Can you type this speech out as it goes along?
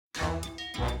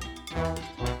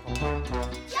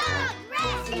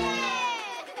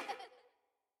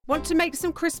Want to make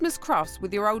some Christmas crafts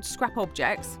with your old scrap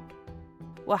objects?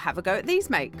 Well, have a go at these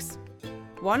makes.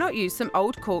 Why not use some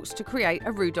old corks to create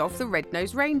a Rudolph the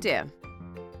Red-Nosed Reindeer?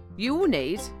 You will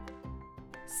need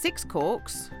 6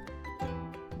 corks,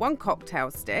 1 cocktail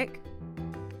stick,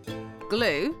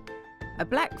 glue, a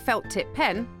black felt tip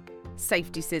pen,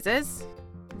 safety scissors,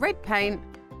 red paint,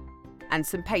 and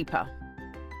some paper.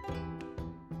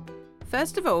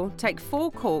 First of all, take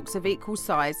 4 corks of equal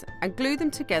size and glue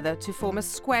them together to form a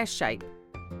square shape.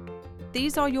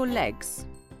 These are your legs.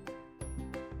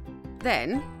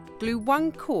 Then, glue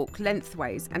 1 cork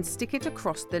lengthways and stick it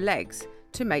across the legs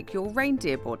to make your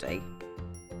reindeer body.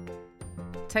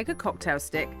 Take a cocktail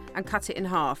stick and cut it in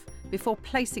half before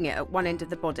placing it at one end of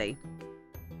the body.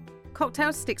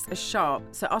 Cocktail sticks are sharp,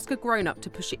 so ask a grown-up to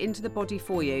push it into the body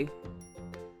for you.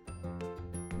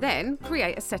 Then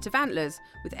create a set of antlers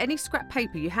with any scrap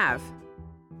paper you have.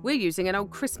 We're using an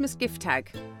old Christmas gift tag.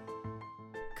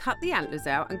 Cut the antlers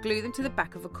out and glue them to the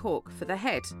back of a cork for the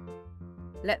head.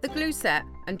 Let the glue set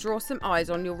and draw some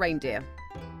eyes on your reindeer.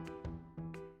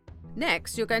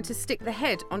 Next, you're going to stick the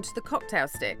head onto the cocktail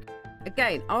stick.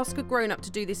 Again, ask a grown-up to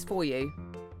do this for you.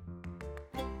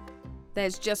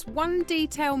 There's just one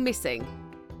detail missing.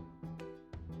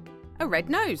 A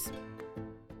red nose.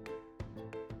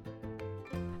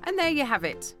 And there you have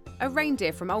it, a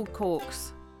reindeer from old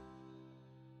corks.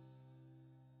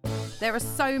 There are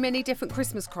so many different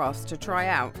Christmas crafts to try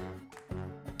out.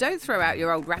 Don't throw out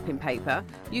your old wrapping paper,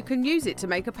 you can use it to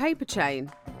make a paper chain.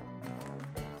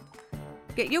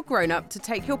 Get your grown-up to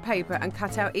take your paper and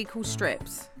cut out equal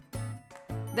strips.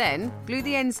 Then, glue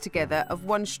the ends together of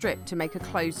 1 strip to make a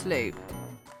closed loop.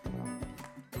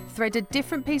 Thread a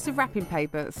different piece of wrapping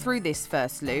paper through this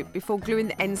first loop before gluing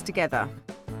the ends together.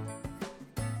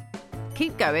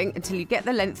 Keep going until you get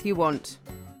the length you want,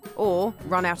 or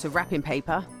run out of wrapping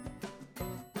paper.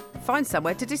 Find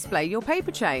somewhere to display your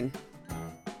paper chain.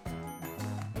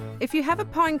 If you have a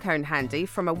pine cone handy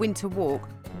from a winter walk,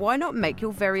 why not make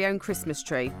your very own Christmas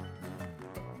tree?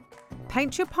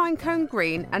 Paint your pine cone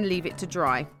green and leave it to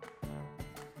dry.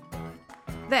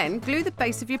 Then glue the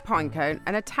base of your pine cone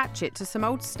and attach it to some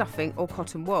old stuffing or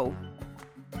cotton wool.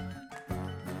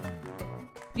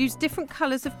 Use different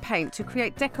colours of paint to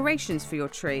create decorations for your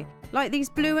tree, like these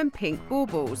blue and pink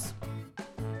baubles.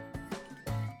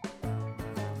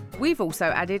 We've also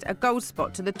added a gold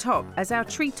spot to the top as our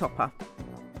tree topper.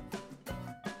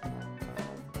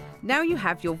 Now you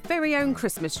have your very own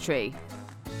Christmas tree.